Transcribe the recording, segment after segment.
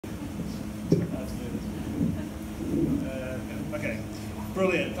Okay,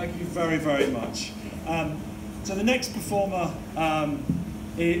 brilliant. Thank you very, very much. So the next performer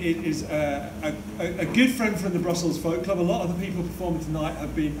is a good friend from the Brussels Folk Club. A lot of the people performing tonight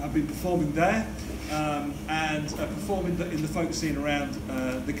have been performing there and performing in the folk scene around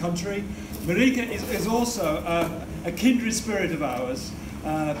the country. Marieke is also a kindred spirit of ours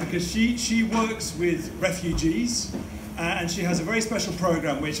because she works with refugees. And she has a very special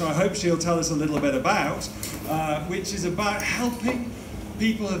program, which I hope she'll tell us a little bit about, which is about helping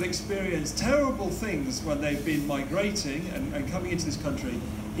people who have experienced terrible things when they've been migrating and coming into this country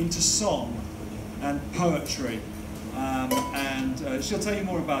into song and poetry. And she'll tell you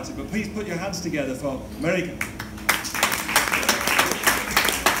more about it, but please put your hands together for Marieke.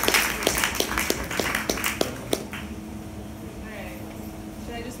 All right.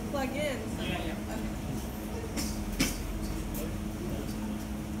 Should I just plug in? Yeah.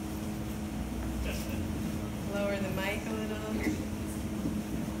 Lower the mic a little.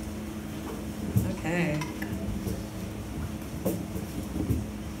 Okay.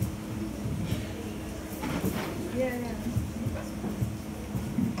 Yeah.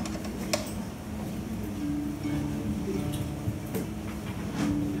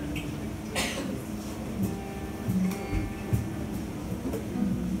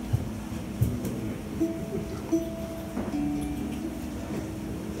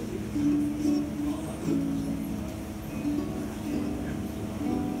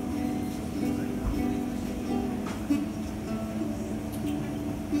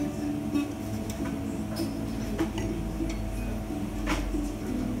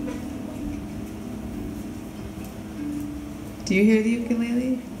 Do you hear the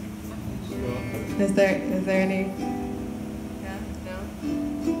ukulele? Is there any? Yeah? No?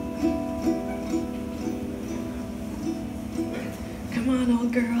 Come on,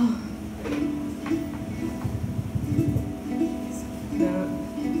 old girl. No.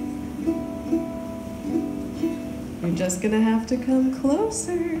 You're just gonna have to come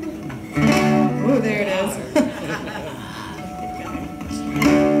closer. Oh, there it is.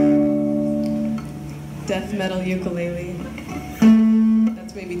 Death metal ukulele.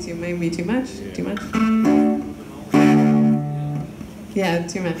 Maybe too much? Too much? Yeah,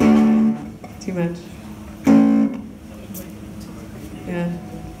 too much. Too much. Yeah.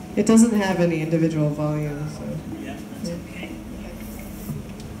 It doesn't have any individual volume, so. Yeah. Okay.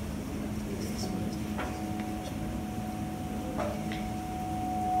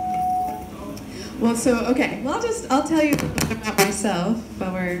 Well, I'll tell you a little bit about myself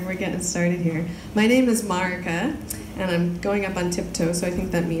while we're getting started here. My name is Marieke. And I'm going up on tiptoe, so I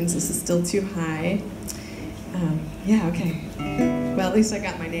think that means this is still too high. Yeah, okay. Well, at least I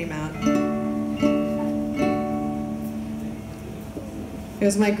got my name out. It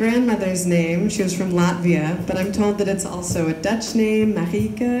was my grandmother's name. She was from Latvia, but I'm told that it's also a Dutch name,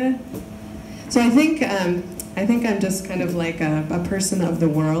 marieke. So I think I'm just kind of like a person of the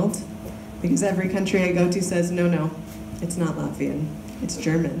world, because every country I go to says, no, it's not Latvian, it's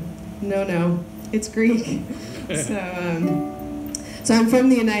German. No, it's Greek. So I'm from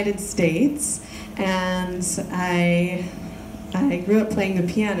the United States, and I grew up playing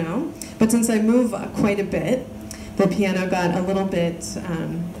the piano, but since I move quite a bit, the piano got a little bit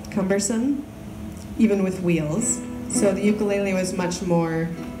cumbersome, even with wheels. So the ukulele was much more,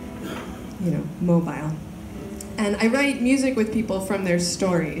 mobile. And I write music with people from their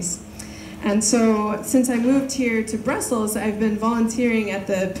stories. And so since I moved here to Brussels, I've been volunteering at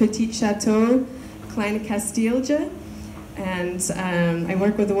the Petit Château Kleine Kastelje, and I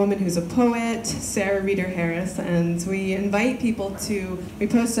work with a woman who's a poet, Serre Harris, and we invite people we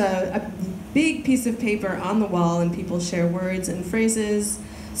post a big piece of paper on the wall, and people share words and phrases,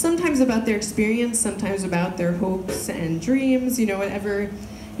 sometimes about their experience, sometimes about their hopes and dreams, whatever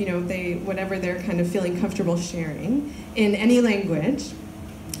they're kind of feeling comfortable sharing in any language.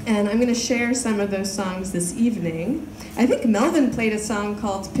 And I'm going to share some of those songs this evening. I think Melvin played a song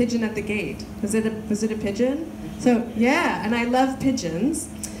called Pigeon at the Gate. Was it a pigeon? So, yeah, and I love pigeons.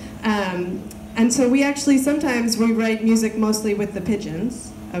 And so sometimes we write music mostly with the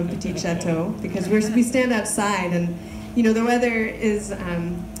pigeons of Petit Chateau, because we stand outside, and the weather is,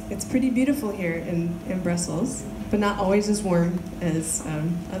 it's pretty beautiful here in Brussels, but not always as warm as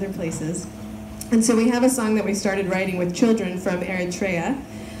other places. And so we have a song that we started writing with children from Eritrea,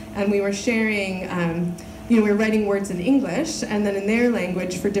 and we were sharing, we were writing words in English and then in their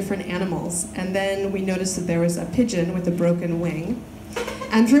language for different animals. And then we noticed that there was a pigeon with a broken wing.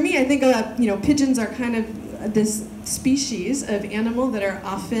 And for me, I think pigeons are kind of this species of animal that are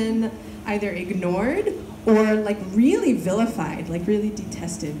often either ignored or like really vilified, like really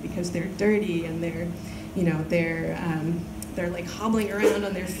detested, because they're dirty and they're they're like hobbling around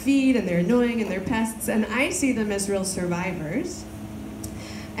on their feet and they're annoying and they're pests, and I see them as real survivors.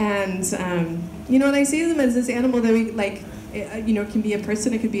 And you know, and I see them as this animal that we like, you know, it can be a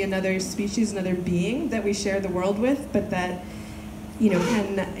person, it could be another species, another being that we share the world with, but that, you know,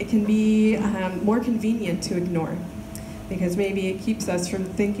 it can be more convenient to ignore, because maybe it keeps us from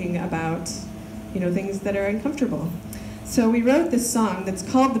thinking about, you know, things that are uncomfortable. So we wrote this song that's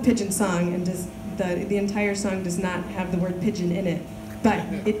called the Pigeon Song, and the entire song does not have the word pigeon in it, but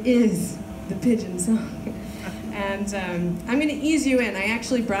it is the Pigeon Song. And I'm going to ease you in. I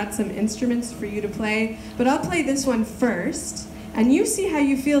actually brought some instruments for you to play, but I'll play this one first, and you see how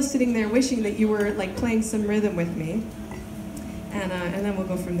you feel sitting there wishing that you were like playing some rhythm with me, and then we'll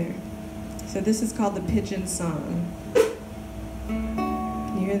go from there. So this is called the Pigeon Song.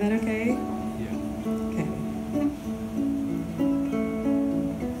 Can you hear that okay? Yeah. Okay.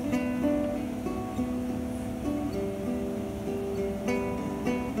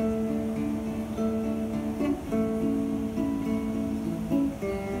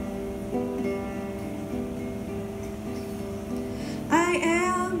 I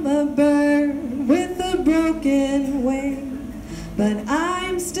am a bird with a broken wing, but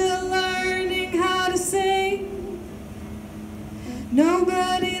I'm still learning how to sing.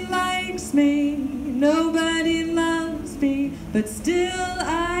 Nobody likes me, nobody loves me, but still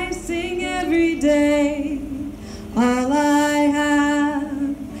I sing every day. All I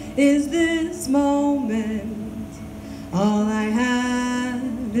have is this moment. All I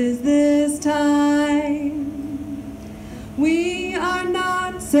have is this time. We are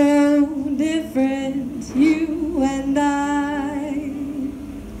not so different, you and I.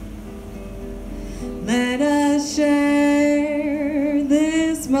 Let us share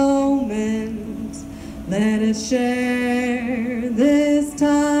this moment. Let us share this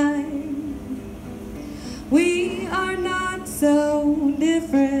time. We are not so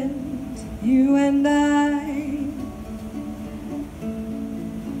different, you and I.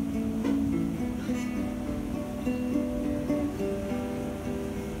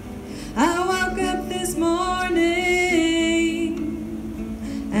 I woke up this morning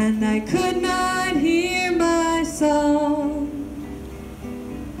and I could not hear my song,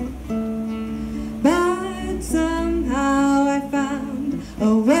 but somehow I found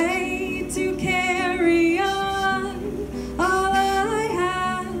a way to carry on. All I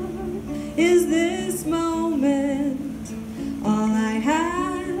have is this moment. All I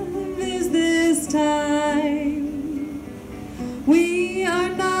have is this time. We are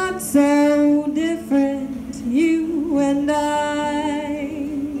not so different, you and I.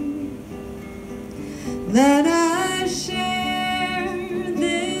 Let us share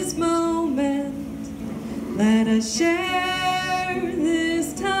this moment. Let us share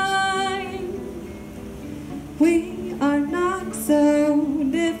this time. We are not so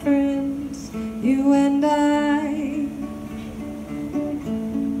different, you and I.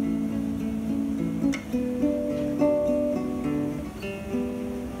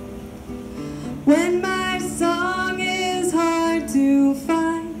 When my song is hard to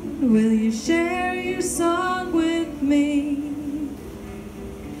find, will you share your song with me?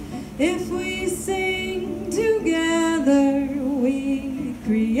 If we sing together, we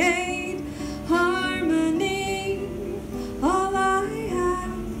create harmony. All I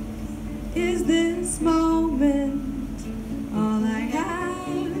have is this moment. All I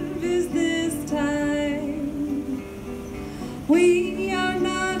have is this time. We are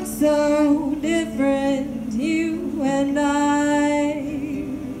not so different, you and I.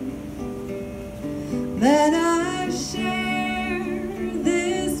 Let us share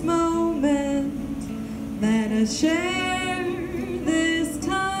this moment. Let us share this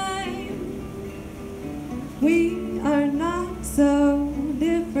time. We are not so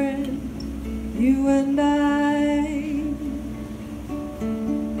different, you and I.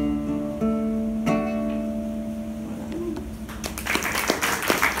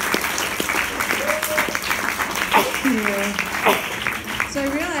 So I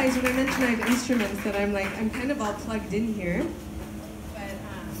realized when I mentioned I have instruments that I'm kind of all plugged in here. But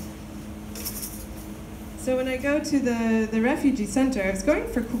so when I go to the refugee center, I was going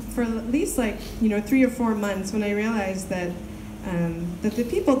for at least 3 or 4 months when I realized that that the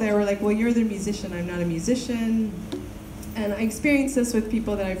people there were like, well, you're the musician, I'm not a musician. And I experienced this with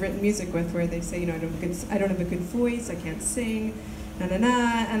people that I've written music with, where they say, you know, I don't have a good voice, I can't sing, And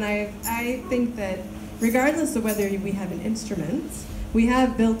I think that regardless of whether we have an instrument, we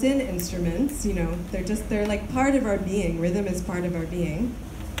have built-in instruments, you know, they're like part of our being. Rhythm is part of our being.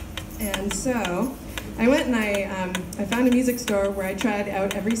 And so I went and I found a music store where I tried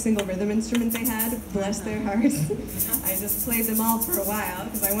out every single rhythm instrument they had, bless their hearts. I just played them all for a while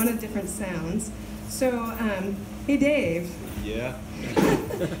because I wanted different sounds. So, hey Dave. Yeah.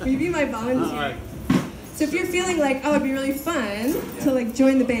 Will you be my volunteer? All right. So if you're feeling like, oh, it'd be really fun to like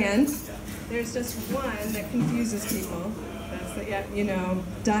join the band, there's just one that confuses people. That's the, yeah, you know,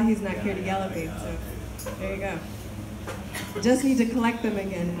 Dahi's not here to yell at me, so there you go. Just need to collect them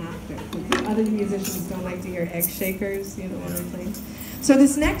again after. Other musicians don't like to hear egg shakers, you know, when they're playing. So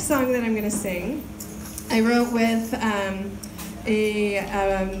this next song that I'm going to sing, I wrote with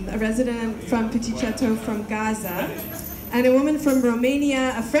a resident from Petit Chateau from Gaza, and a woman from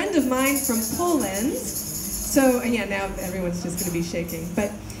Romania, a friend of mine from Poland. So, yeah, now everyone's just going to be shaking.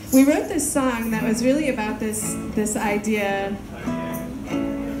 But we wrote this song that was really about this idea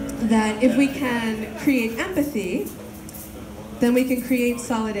that if we can create empathy, then we can create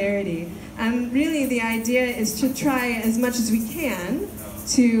solidarity. And really the idea is to try as much as we can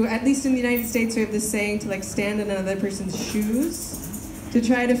to, at least in the United States we have this saying, to like stand in another person's shoes, to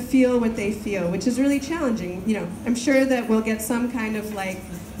try to feel what they feel, which is really challenging. You know, I'm sure that we'll get some kind of like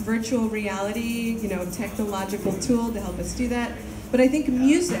virtual reality, you know, technological tool to help us do that. But I think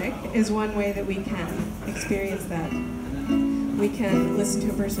music is one way that we can experience that. We can listen to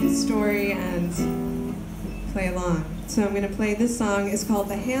a person's story and play along. So I'm going to play this song. It's called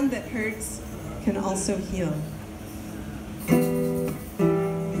The Hand That Hurts Can Also Heal. And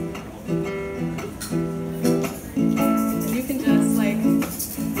you can just like,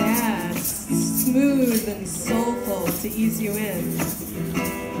 yeah, smooth and soulful to ease you in.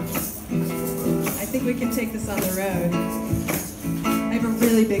 I think we can take this on the road. I have a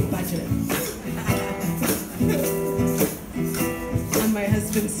really big budget. On my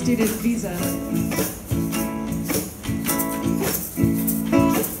husband's student visa.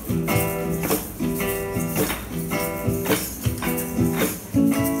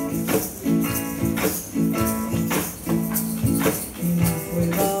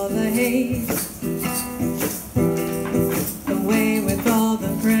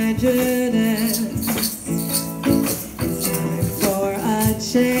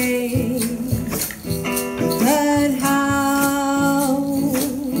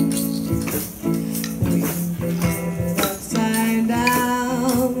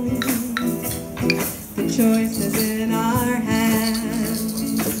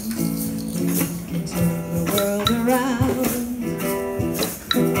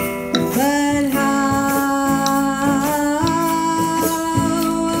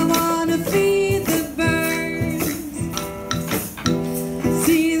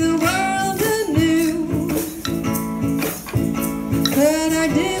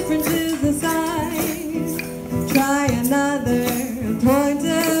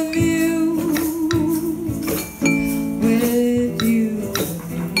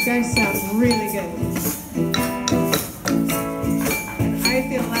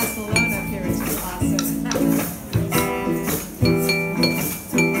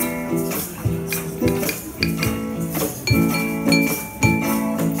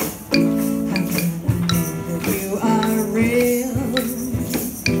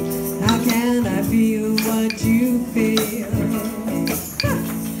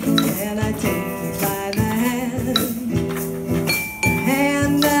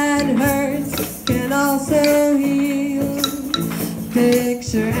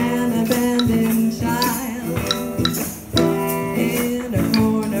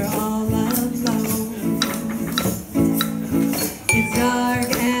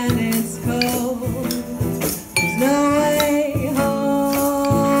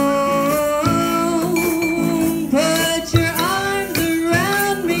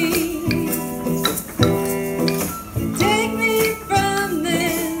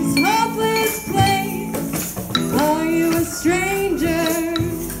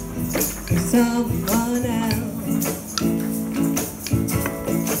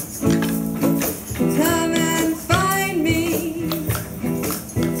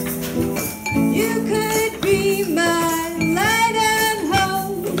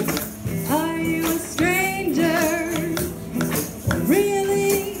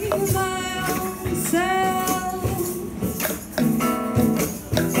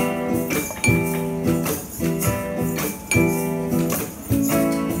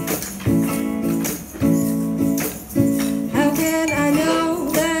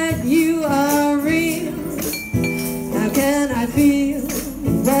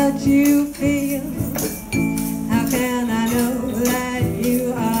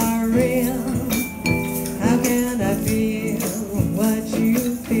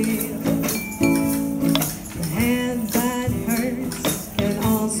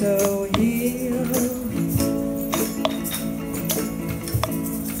 also heal,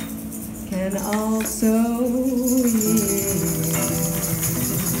 can also heal.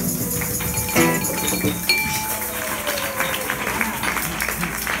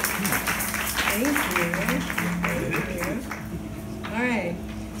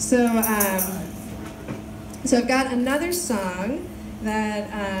 So I've got another song that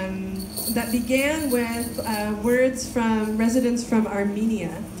that began with words from residents from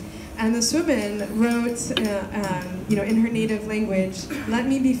Armenia, and this woman wrote, in her native language, "Let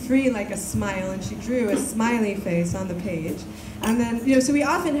me be free like a smile," and she drew a smiley face on the page. And then, so we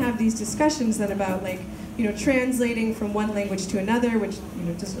often have these discussions then about translating from one language to another, which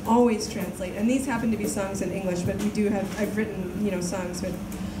doesn't always translate. And these happen to be songs in English, but I've written songs with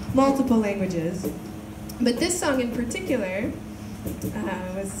multiple languages. But this song in particular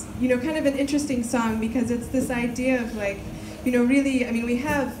was kind of an interesting song because it's this idea of really, I mean, we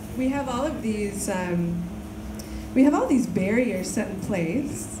have all of these we have all these barriers set in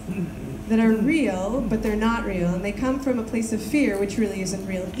place that are real, but they're not real, and they come from a place of fear, which really isn't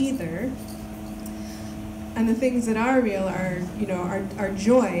real either. And the things that are real are, our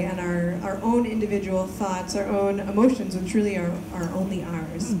joy and our own individual thoughts, our own emotions, which really are only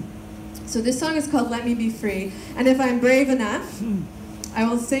ours. So this song is called "Let Me Be Free," and if I'm brave enough, I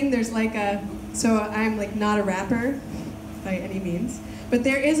will sing. There's so I'm not a rapper by any means, but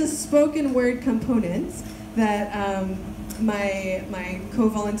there is a spoken word component that my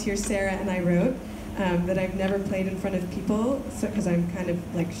co-volunteer Serre and I wrote. That I've never played in front of people, because I'm kind of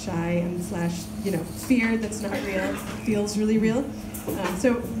shy and fear that's not real feels really real.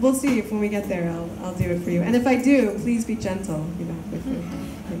 So we'll see if when we get there I'll do it for you. And if I do, please be gentle. With me.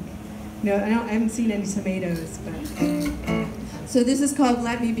 I haven't seen any tomatoes, but. So this is called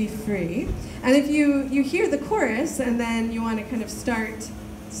 "Let Me Be Free," and if you hear the chorus and then you want to kind of start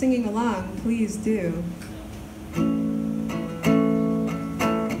singing along, please do.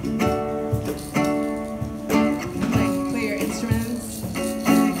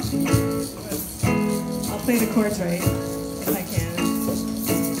 Play the chords right, if I can.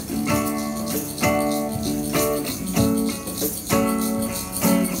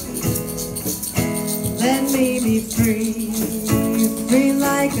 Let me be free, free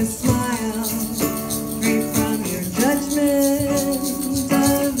like a smile, free from your judgment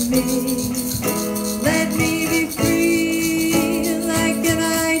of me. Let me be free like an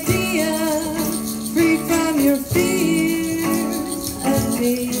idea, free from your fear of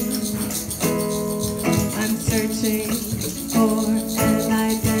me. Searching for an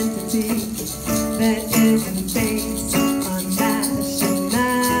identity that isn't based on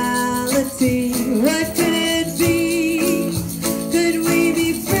nationality. What could it be? Could we be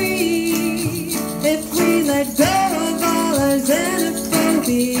free if we let go of all our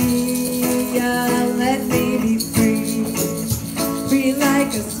xenophobia? Let me be free, free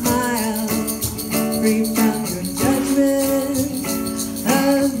like a smile, free from your judgment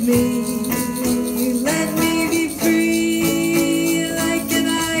of me.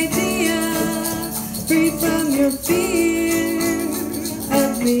 Fear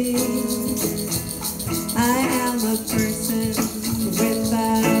of me. I am a person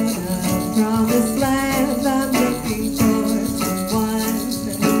without a promised land. I'm looking for someone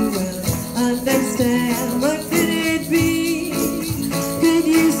who will understand. What could it be? Could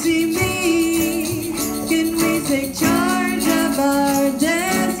you see me? Can we take charge of our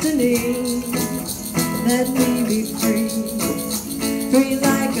destiny? Let me be free, free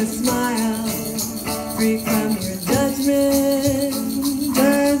like a smile, free from your judgment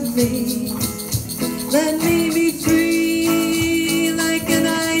of me. Let me be free like an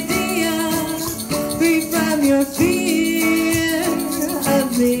idea, free from your fear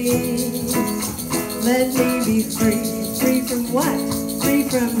of me. Let me be free, free from what? Free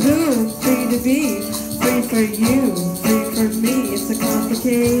from who? Free to be, free for you, free for me. It's a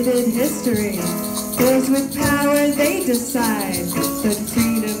complicated history. Those with power, they decide, but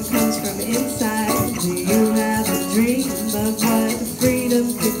freedom comes from inside. Do you have a dream of what freedom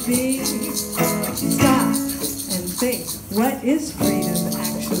could be? Stop and think, what is freedom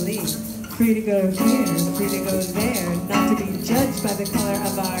actually? Free to go here, free to go there, not to be judged by the color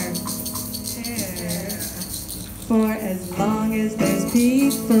of our hair. For as long as there's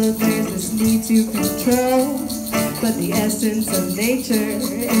people, there's this need to control. But the essence of nature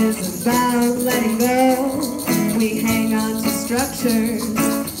is about letting go. We hang on to structures,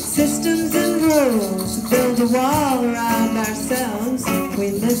 systems and rules, build a wall around ourselves.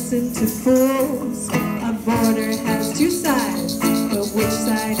 We listen to fools. A border has two sides, but which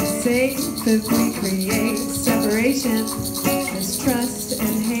side is safe if we create separation, mistrust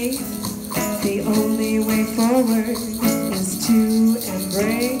and hate? forward is to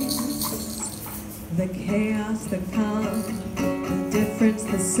embrace the chaos, the calm, the difference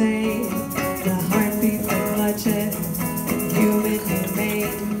the same, the heartbeat, the clutches, human,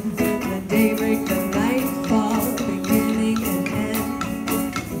 humane, the daybreak, the nightfall, beginning and end,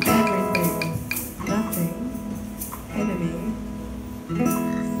 everything, nothing, enemy,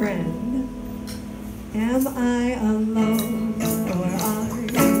 friend. Am I alone, or are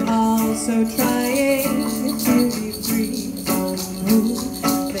you also trying to be free? Who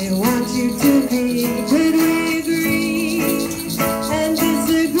they want you to be? Could we agree and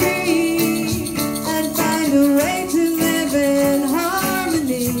disagree and find a way to live in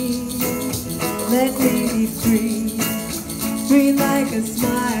harmony? Let me be free, free like a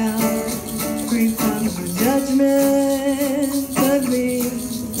smile, free from the judgment of me.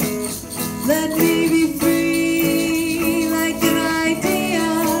 Let me be free like an idea,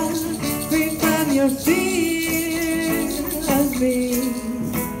 free from your fear of me.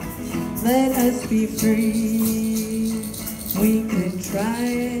 Let us be free, we could try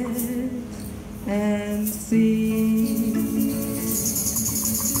it and see.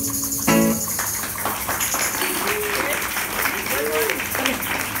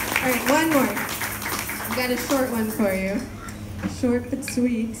 All right, one more. I've got a short one for you. Short but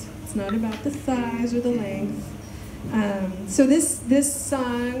sweet. It's not about the size or the length. So this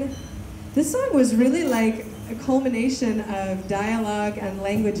song was really like a culmination of dialogue and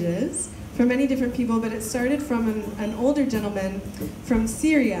languages from many different people, but it started from an older gentleman from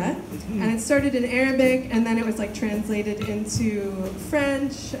Syria, and it started in Arabic, and then it was like translated into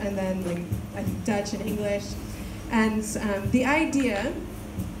French, and then like I think Dutch and English. And the idea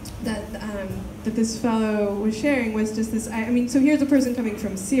that this fellow was sharing was just this. I mean, so here's a person coming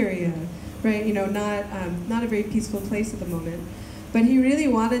from Syria, right? You know, not a very peaceful place at the moment, but he really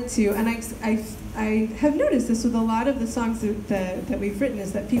wanted to. And I have noticed this with a lot of the songs that we've written,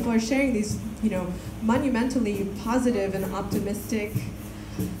 is that people are sharing these, you know, monumentally positive and optimistic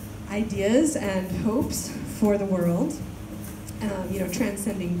ideas and hopes for the world. You know,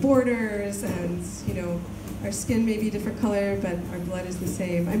 transcending borders, and you know, our skin may be a different color, but our blood is the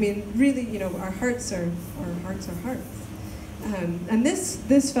same. I mean, really, you know, our hearts are hearts. And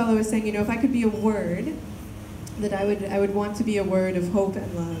this fellow is saying, you know, if I could be a word, that I would want to be a word of hope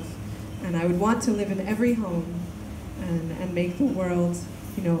and love, and I would want to live in every home, and make the world,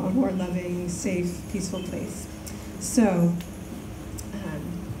 you know, a more loving, safe, peaceful place. So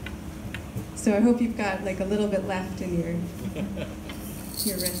I hope you've got like a little bit left in your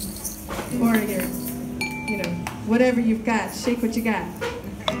wrist, or your, you know, whatever you've got, shake what you got.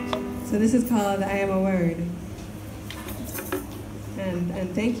 So this is called I Am a Word.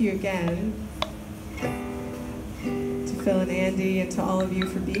 And thank you again to Phil and Andy and to all of you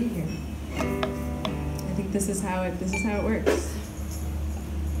for being here. I think this is how it works.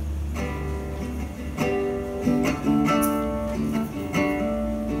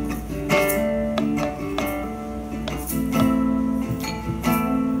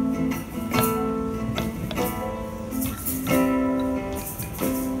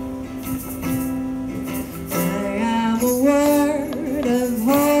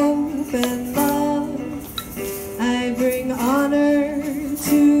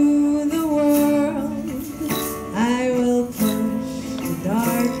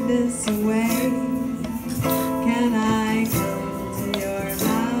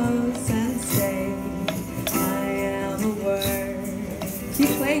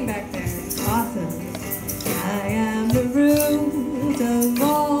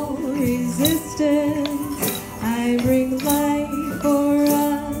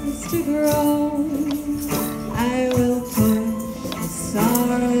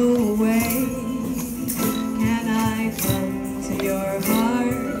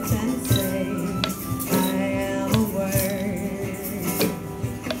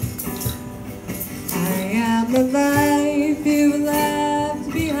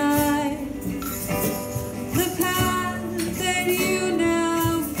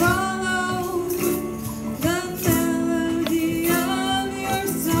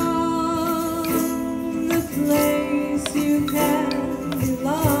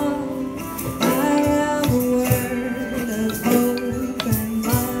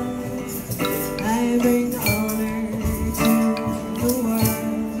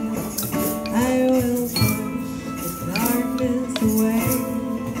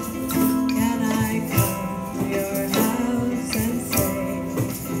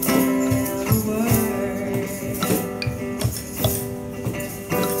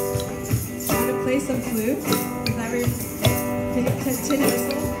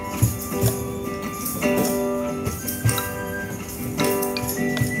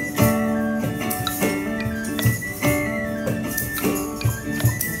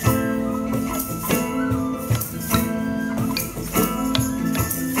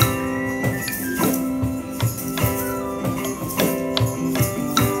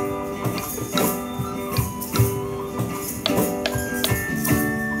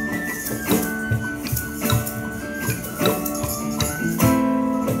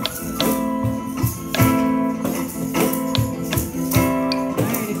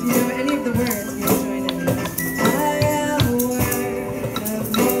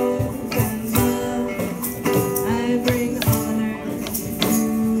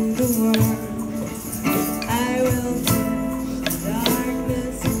 the world. I will put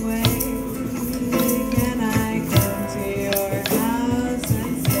darkness away. Can I come to your house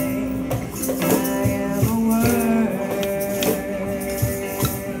and say, I am a word?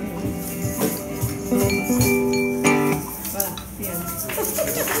 Voilà, the end.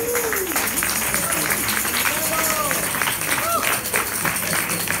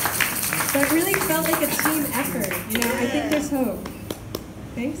 That really felt like a team effort. You know, I think there's hope.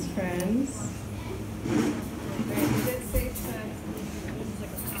 Thanks, friends.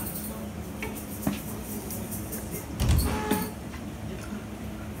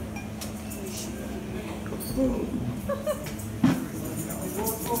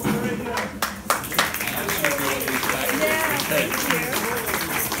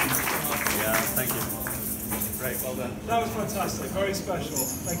 Thank you. Great, well done. That was fantastic, very special.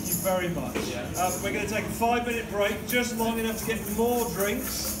 Thank you very much. We're going to take a 5-minute break, just long enough to get more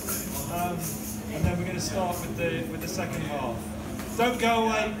drinks, and then we're going to start with the second half. Don't go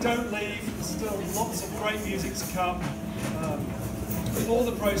away, don't leave. There's still lots of great music to come. All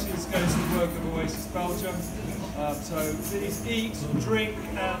the proceeds go to the work of Oasis Belgium. So please eat, drink,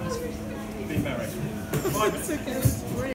 and be merry. Bye.